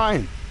yo, I'm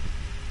trying.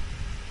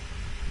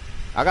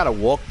 I gotta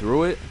walk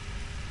through it.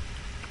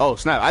 Oh,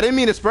 snap. I didn't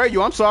mean to spray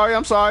you. I'm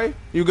sorry.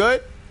 You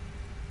good?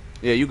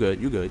 Yeah, you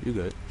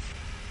good.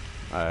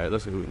 Alright,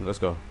 let's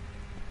go.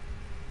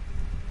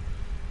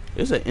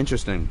 It's an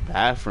interesting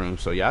bathroom.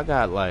 So y'all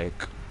got like...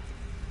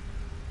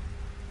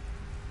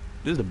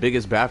 This is the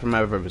biggest bathroom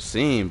I've ever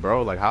seen,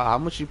 bro. Like, how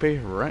much you pay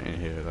for rent in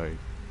here? Like...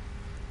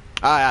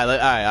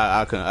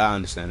 I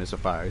understand. It's a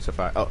fire.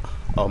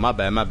 Oh, my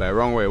bad.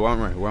 Wrong way.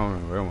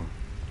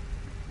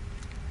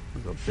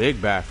 It's a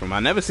big bathroom.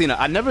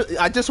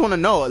 I just want to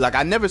know, like,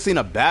 I never seen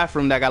a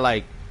bathroom that got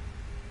like...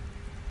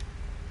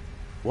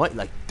 What,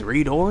 like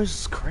 3 doors?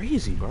 It's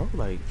crazy, bro.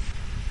 Like,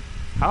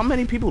 how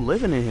many people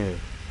living in here?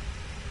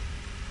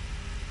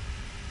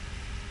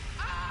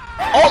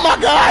 Oh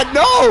my God,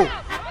 no!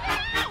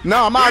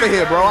 No, I'm out of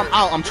here, bro. I'm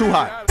out. I'm too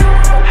hot.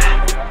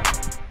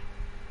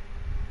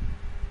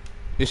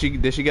 Did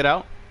she get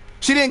out?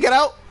 She didn't get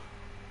out?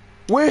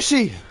 Where is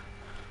she?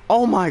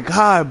 Oh my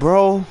God,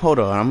 bro. Hold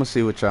on, I'm gonna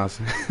see what y'all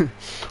say.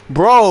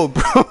 Bro,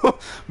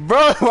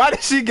 why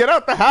did she get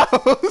out the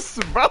house?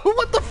 Bro,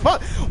 what the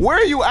fuck? Where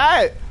are you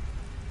at?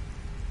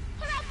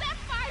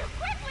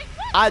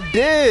 I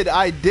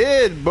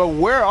did, but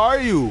where are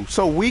you?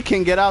 So we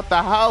can get out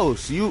the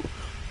house.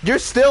 You're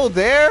still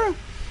there?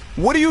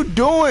 What are you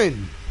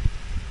doing?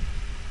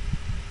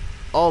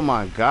 Oh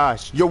my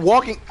gosh. You're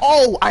walking.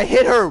 Oh, I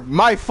hit her.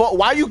 My fault.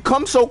 Why you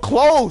come so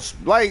close?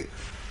 Like,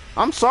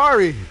 I'm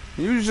sorry.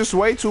 You was just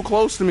way too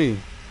close to me.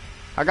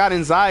 I got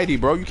anxiety,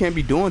 bro. You can't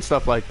be doing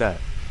stuff like that.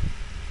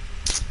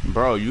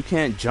 Bro, you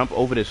can't jump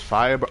over this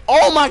fire, bro.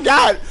 Oh my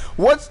God.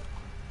 What's...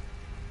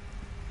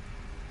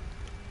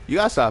 You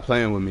gotta stop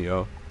playing with me,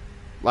 yo.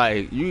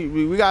 Like,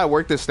 we gotta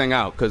work this thing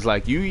out, cause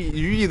like you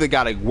either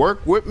gotta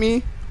work with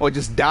me or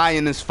just die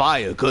in this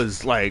fire,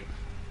 cause like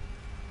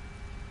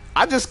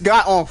I just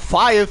got on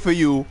fire for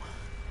you,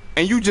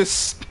 and you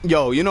just,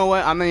 yo, you know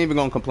what? I'm not even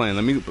gonna complain.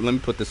 Let me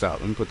put this out.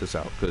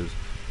 Cause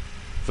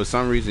for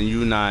some reason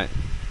you not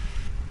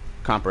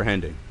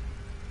comprehending.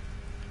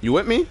 You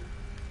with me?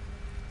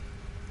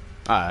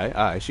 All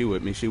right. She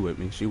with me.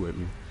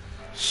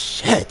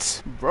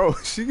 Shit, bro,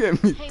 she getting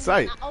me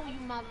tight. Man, I owe you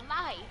my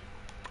life.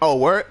 Oh,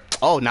 word?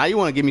 Oh, now you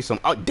want to give me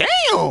some... Oh,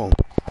 damn!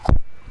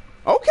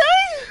 Okay.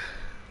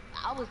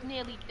 I was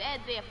nearly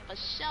dead there for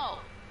sure.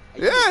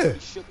 Yeah. You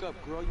shook up,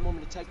 girl. You want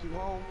me to take you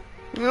home?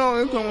 You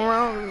know, you come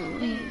around...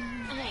 Please,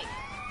 thanks.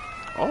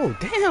 Oh,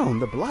 damn,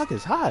 the block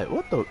is hot.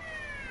 What the...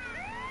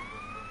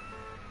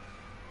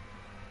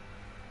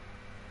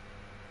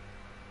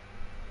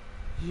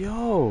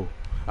 Yo.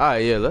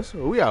 Alright, yeah,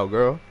 we out,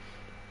 girl.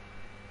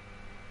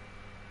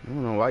 I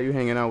don't know why you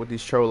hanging out with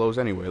these cholos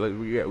anyway.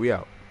 We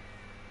out.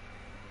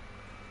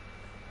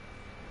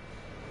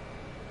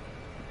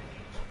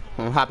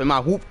 I'm gonna hop in my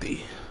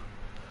whoopty.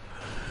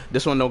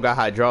 This one don't got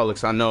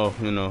hydraulics, I know,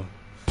 you know.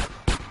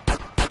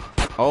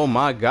 Oh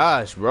my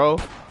gosh, bro.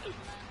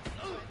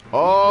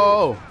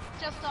 Oh.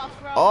 Just off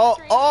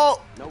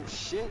Oh. No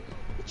shit.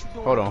 What you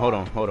doing?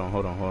 Hold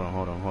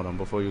on.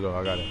 Before you go,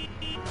 I got it.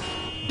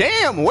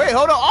 Damn, wait,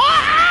 hold on.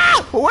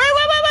 Ah!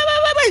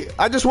 Wait.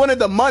 I just wanted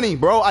the money,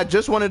 bro. I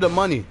just wanted the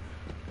money.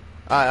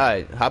 All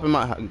right. Hop in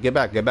my... Get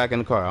back in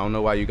the car. I don't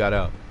know why you got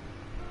out.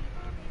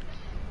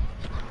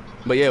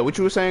 But yeah, what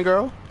you were saying,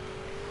 girl?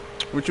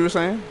 What you were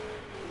saying?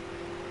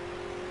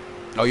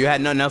 Oh, you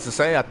had nothing else to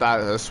say?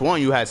 I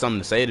sworn you had something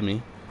to say to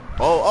me.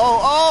 Oh.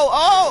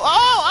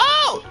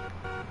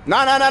 No,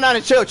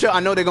 chill. I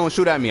know they're gonna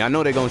shoot at me.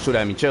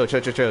 Chill.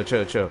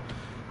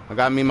 I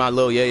got me my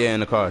little yeah in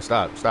the car.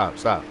 Stop.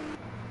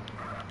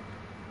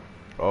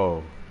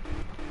 Oh.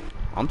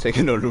 I'm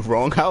taking her to the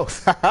wrong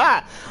house.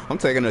 I'm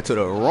taking her to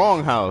the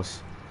wrong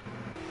house.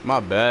 My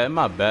bad,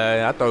 my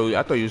bad. I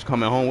thought you was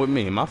coming home with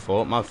me. My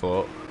fault, my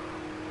fault.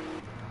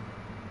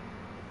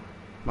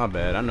 My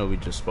bad. I know we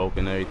just spoke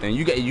and everything.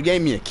 You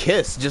gave me a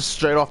kiss just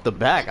straight off the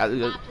back.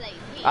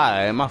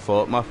 Alright, my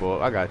fault, my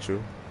fault. I got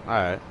you.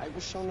 Alright. Hey,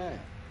 what's your name?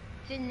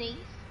 Denise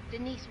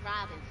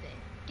Robinson.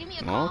 Give me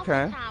a call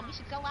sometime. We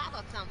should go out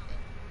or something.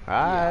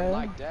 Alright. Yeah, I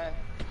like that.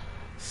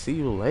 See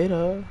you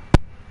later.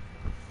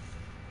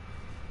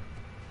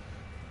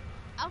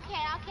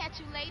 Okay, I'll catch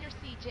you later,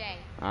 CJ.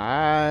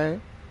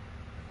 Alright.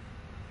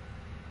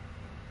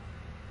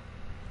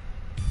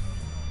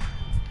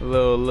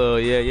 Little,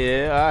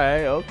 yeah.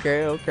 Alright,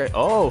 okay.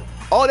 Oh,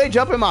 they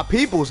jumping my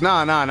peoples.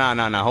 Nah.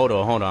 Hold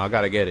on. I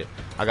gotta get it.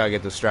 I gotta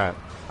get the strap.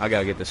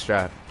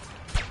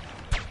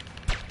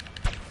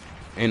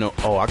 Ain't no.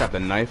 Oh, I got the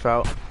knife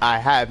out. I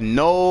have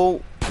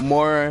no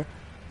more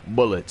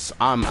bullets.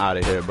 I'm out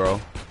of here,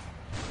 bro.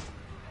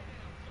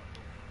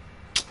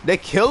 They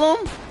kill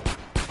him?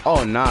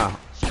 Oh, nah.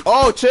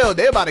 Oh, chill.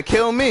 They about to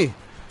kill me.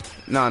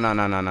 Nah.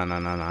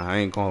 I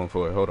ain't calling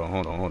for it. Hold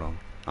on.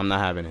 I'm not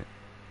having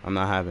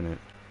it.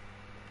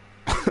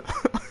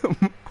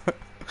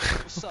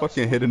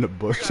 Fucking hit in the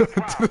bush to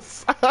the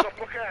side.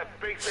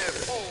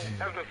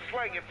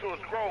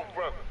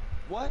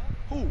 What?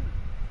 Who?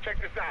 Check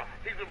this out.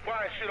 He's been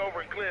buying shit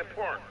over in Glen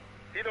Park.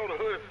 He know the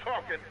hood is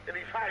talking, and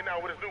he's hiding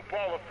out with his new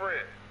baller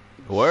friend.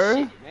 Word?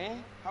 Shit,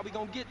 man. How we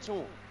gonna get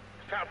to him?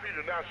 It's time for you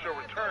to announce your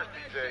return,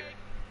 DJ.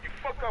 You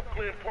fuck up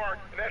Glen Park,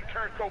 and that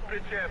turncoat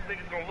bitch-ass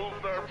nigga's gonna lose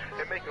nerve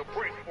and make a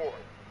break for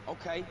it.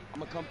 Okay, I'm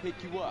gonna come pick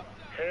you up.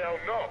 Hell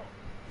no.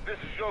 This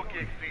is your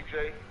gig,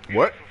 CJ. You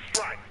What? need some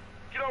strikes.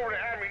 Get over to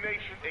Army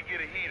Nation and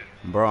get it heated.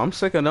 Bro, I'm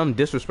sick of them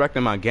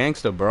disrespecting my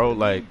gangster, bro.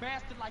 Like,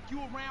 Bastard like you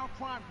around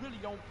crime really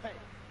don't pay.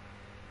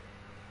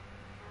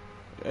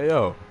 hey,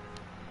 yo.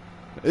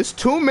 It's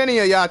too many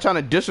of y'all trying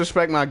to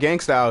disrespect my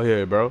gangster out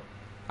here, bro.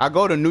 I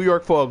go to New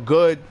York for a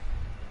good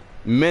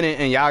minute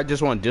and y'all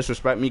just want to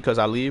disrespect me because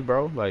I leave,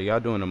 bro. Like, y'all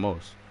doing the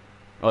most.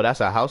 Oh, that's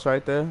a house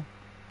right there?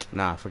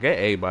 Nah, forget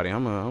everybody.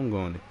 I'm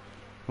going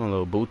on a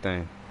little boo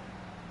thing.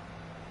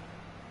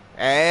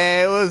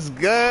 Hey, what's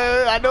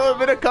good? I know it's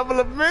been a couple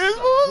of minutes,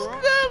 but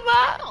what's good,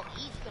 man? Go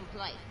eat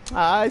someplace.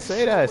 Alright,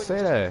 say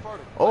that.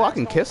 Oh, I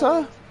can kiss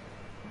her?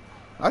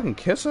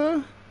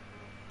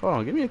 Hold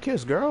on, give me a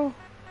kiss, girl.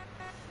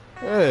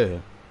 Yeah.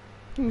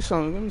 Give me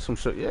some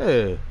shit.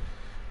 Yeah.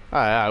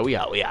 Alright, we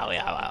out.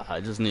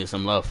 I just need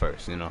some love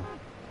first, you know.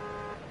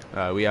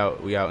 Alright, we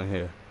out in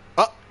here.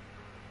 Oh!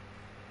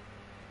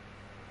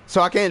 So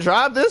I can't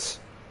drive this?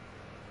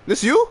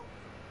 This you?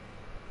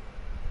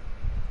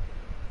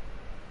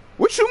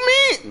 What you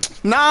mean?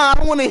 Nah, I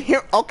don't want to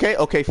hear.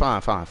 Okay,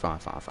 fine.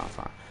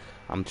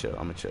 I'm chill.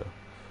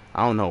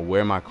 I don't know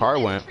where my car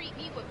went. Treat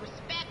me with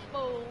respect,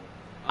 fool.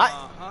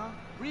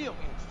 Real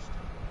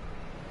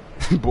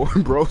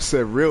interesting. Bro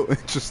said real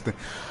interesting.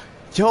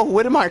 Yo,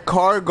 where did my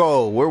car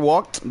go? We're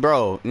walked,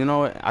 bro. You know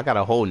what? I got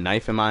a whole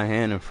knife in my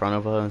hand in front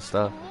of her and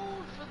stuff.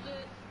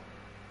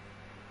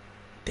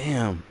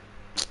 Damn.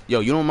 Yo,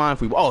 you don't mind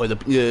if we? Oh,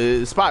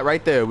 the spot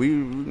right there. We, you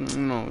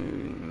know,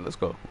 let's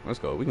go.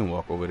 We can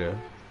walk over there.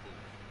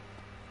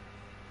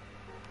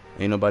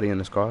 Ain't nobody in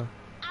this car.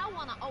 I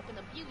want to open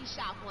a beauty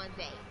shop one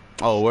day.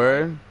 Oh,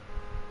 word?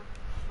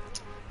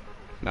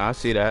 Nah, I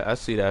see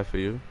that for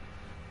you.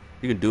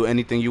 You can do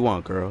anything you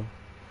want, girl.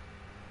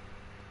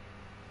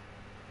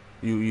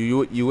 You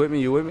with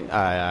me?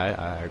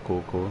 Alright,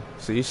 cool.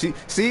 See,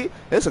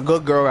 it's a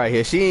good girl right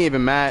here. She ain't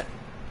even mad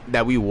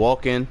that we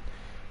walking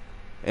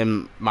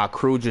and my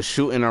crew just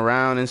shooting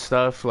around and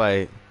stuff.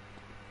 Like,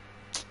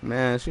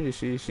 man, she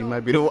might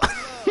be the one.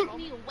 Take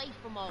me away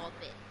from all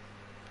this.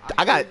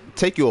 I gotta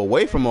take you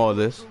away from all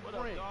this.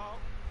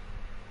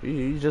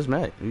 You just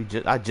met.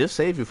 I just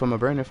saved you from a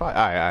burning fire.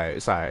 Alright,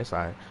 it's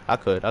alright. I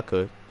could.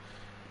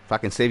 If I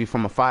can save you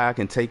from a fire, I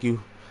can take you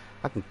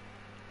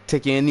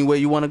anywhere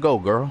you want to go,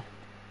 girl.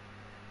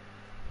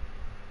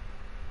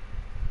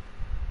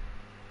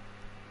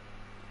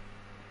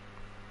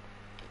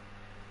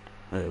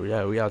 Hey, we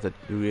out. Carl,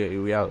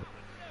 I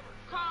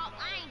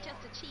ain't just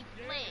a cheap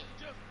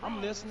fling.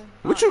 I'm listening.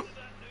 What you?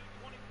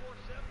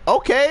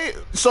 Okay,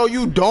 so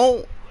you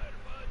don't.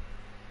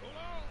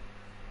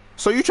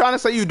 So you trying to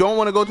say you don't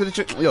want to go to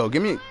the yo?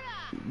 Give me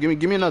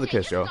another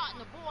kiss, yo.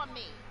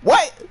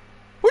 What?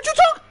 What you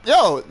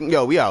talk?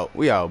 Yo,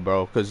 we out,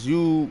 bro. Cause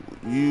you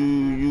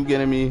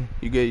getting me?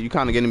 You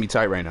kind of getting me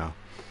tight right now.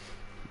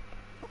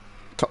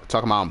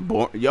 Talking about I'm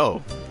born,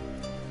 yo.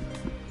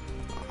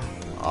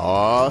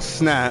 Oh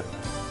snap.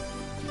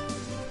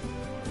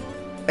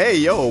 Hey,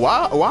 yo,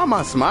 why am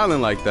I smiling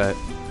like that?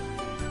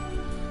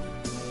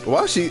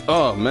 Why she?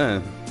 Oh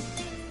man.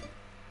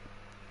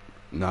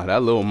 Nah,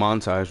 that little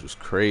montage was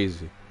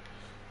crazy.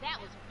 That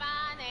was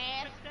fine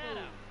ass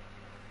food.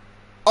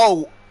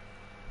 Oh.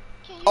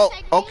 Can you Oh,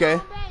 take me okay.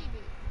 home,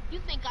 baby? You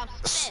think I'm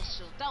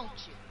special, don't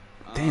you?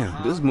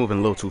 Damn, this is moving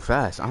a little too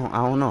fast. I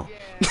don't know.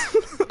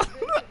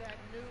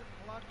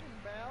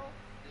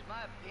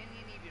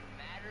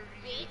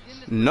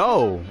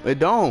 No, it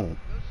don't.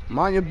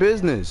 Mind your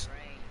business.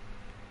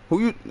 Who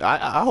you?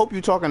 I hope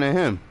you talking to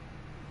him.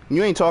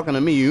 You ain't talking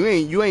to me. You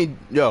ain't.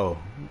 Yo.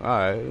 All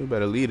right. We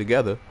better lead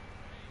together.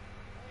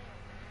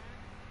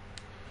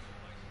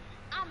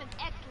 I'm an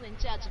excellent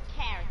judge of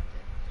character.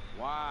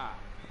 Wow.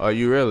 Are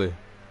you really?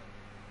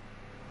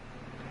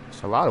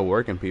 There's a lot of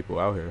working people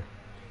out here.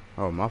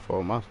 Oh, my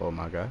fault, my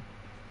guy.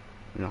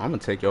 You know, I'm gonna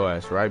take your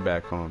ass right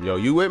back home. Yo,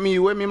 you with me,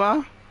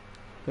 ma?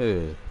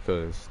 Yeah,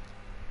 cause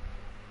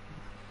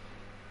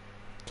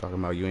talking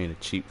about you ain't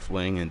a cheap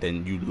fling, and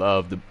then you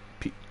love the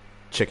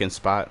chicken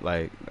spot.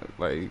 Like,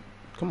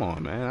 come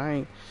on, man. I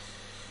ain't.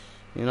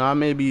 You know, I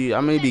may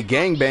be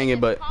gang banging,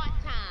 but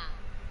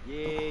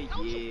Yeah.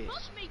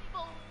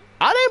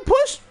 I didn't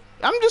push.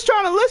 I'm just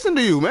trying to listen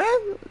to you,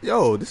 man.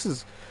 Yo,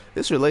 this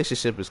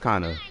relationship is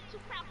kind of.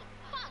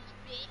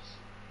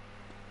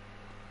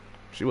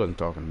 She wasn't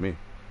talking to me.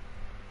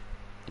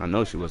 I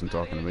know she wasn't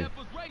talking to me.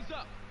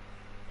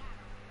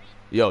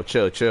 Yo,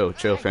 chill,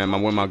 fam.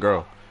 I'm with my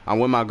girl.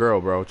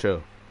 Bro.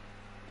 Chill.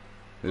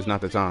 It's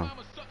not the time.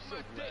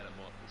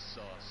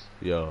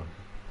 Yo,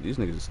 these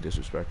niggas is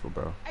disrespectful,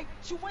 bro. Hey,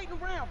 what you waiting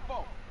around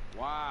for?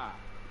 Wow.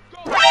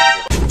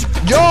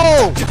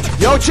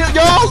 Yo, chill,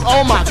 yo.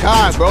 Oh my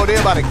God, bro. They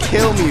about to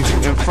kill me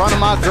in front of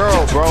my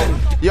girl, bro.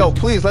 Yo,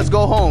 please, let's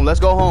go home,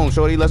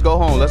 shorty. Let's go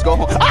home.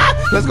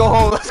 Ah! Let's go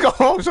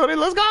home, shorty.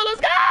 Let's go.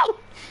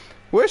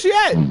 Where's she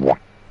at?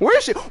 Where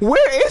is she?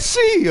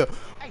 Hey,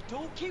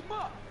 dude, keep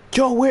up.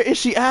 Yo, where is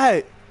she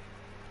at?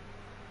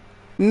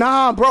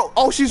 Nah, bro.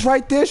 Oh, she's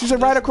right there. She's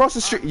right across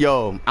the street.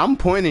 Yo, I'm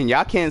pointing.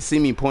 Y'all can't see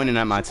me pointing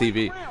at my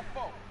TV.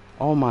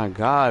 Oh my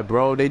God,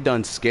 bro. They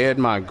done scared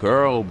my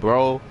girl,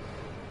 bro.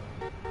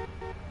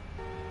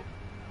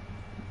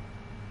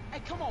 Hey,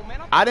 come on,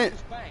 man.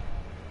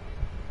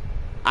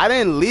 I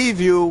didn't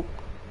leave you.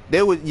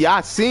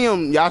 Y'all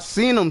seen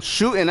them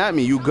shooting at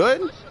me. You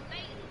good?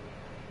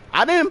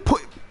 I didn't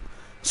put.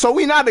 So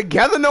we not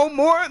together no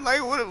more?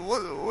 Like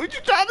what you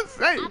trying to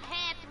say? I've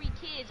had 3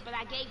 kids, but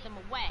I gave them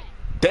away.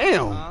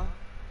 Damn.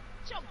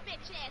 Get your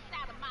bitch ass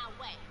out of my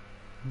way.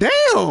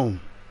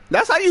 Damn.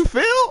 That's how you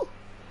feel?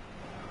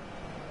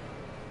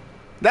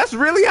 That's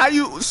really how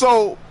you.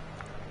 So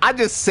I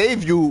just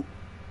saved you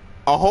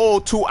a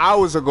whole 2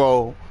 hours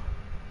ago.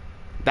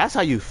 That's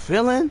how you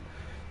feeling?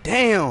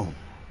 Damn.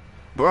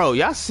 Bro,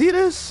 y'all see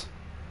this?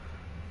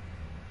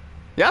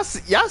 Y'all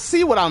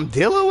see what I'm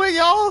dealing with,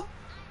 y'all?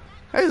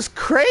 That is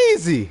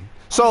crazy.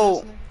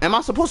 So, am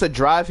I supposed to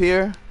drive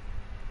here?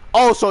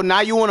 Oh, so now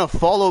you want to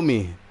follow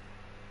me?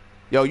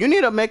 Yo, you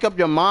need to make up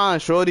your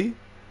mind, shorty.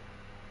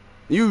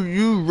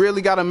 You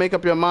really got to make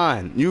up your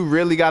mind. You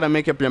really got to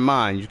make up your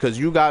mind because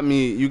you got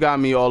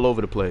me all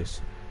over the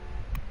place.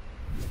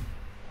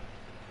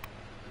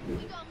 We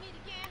go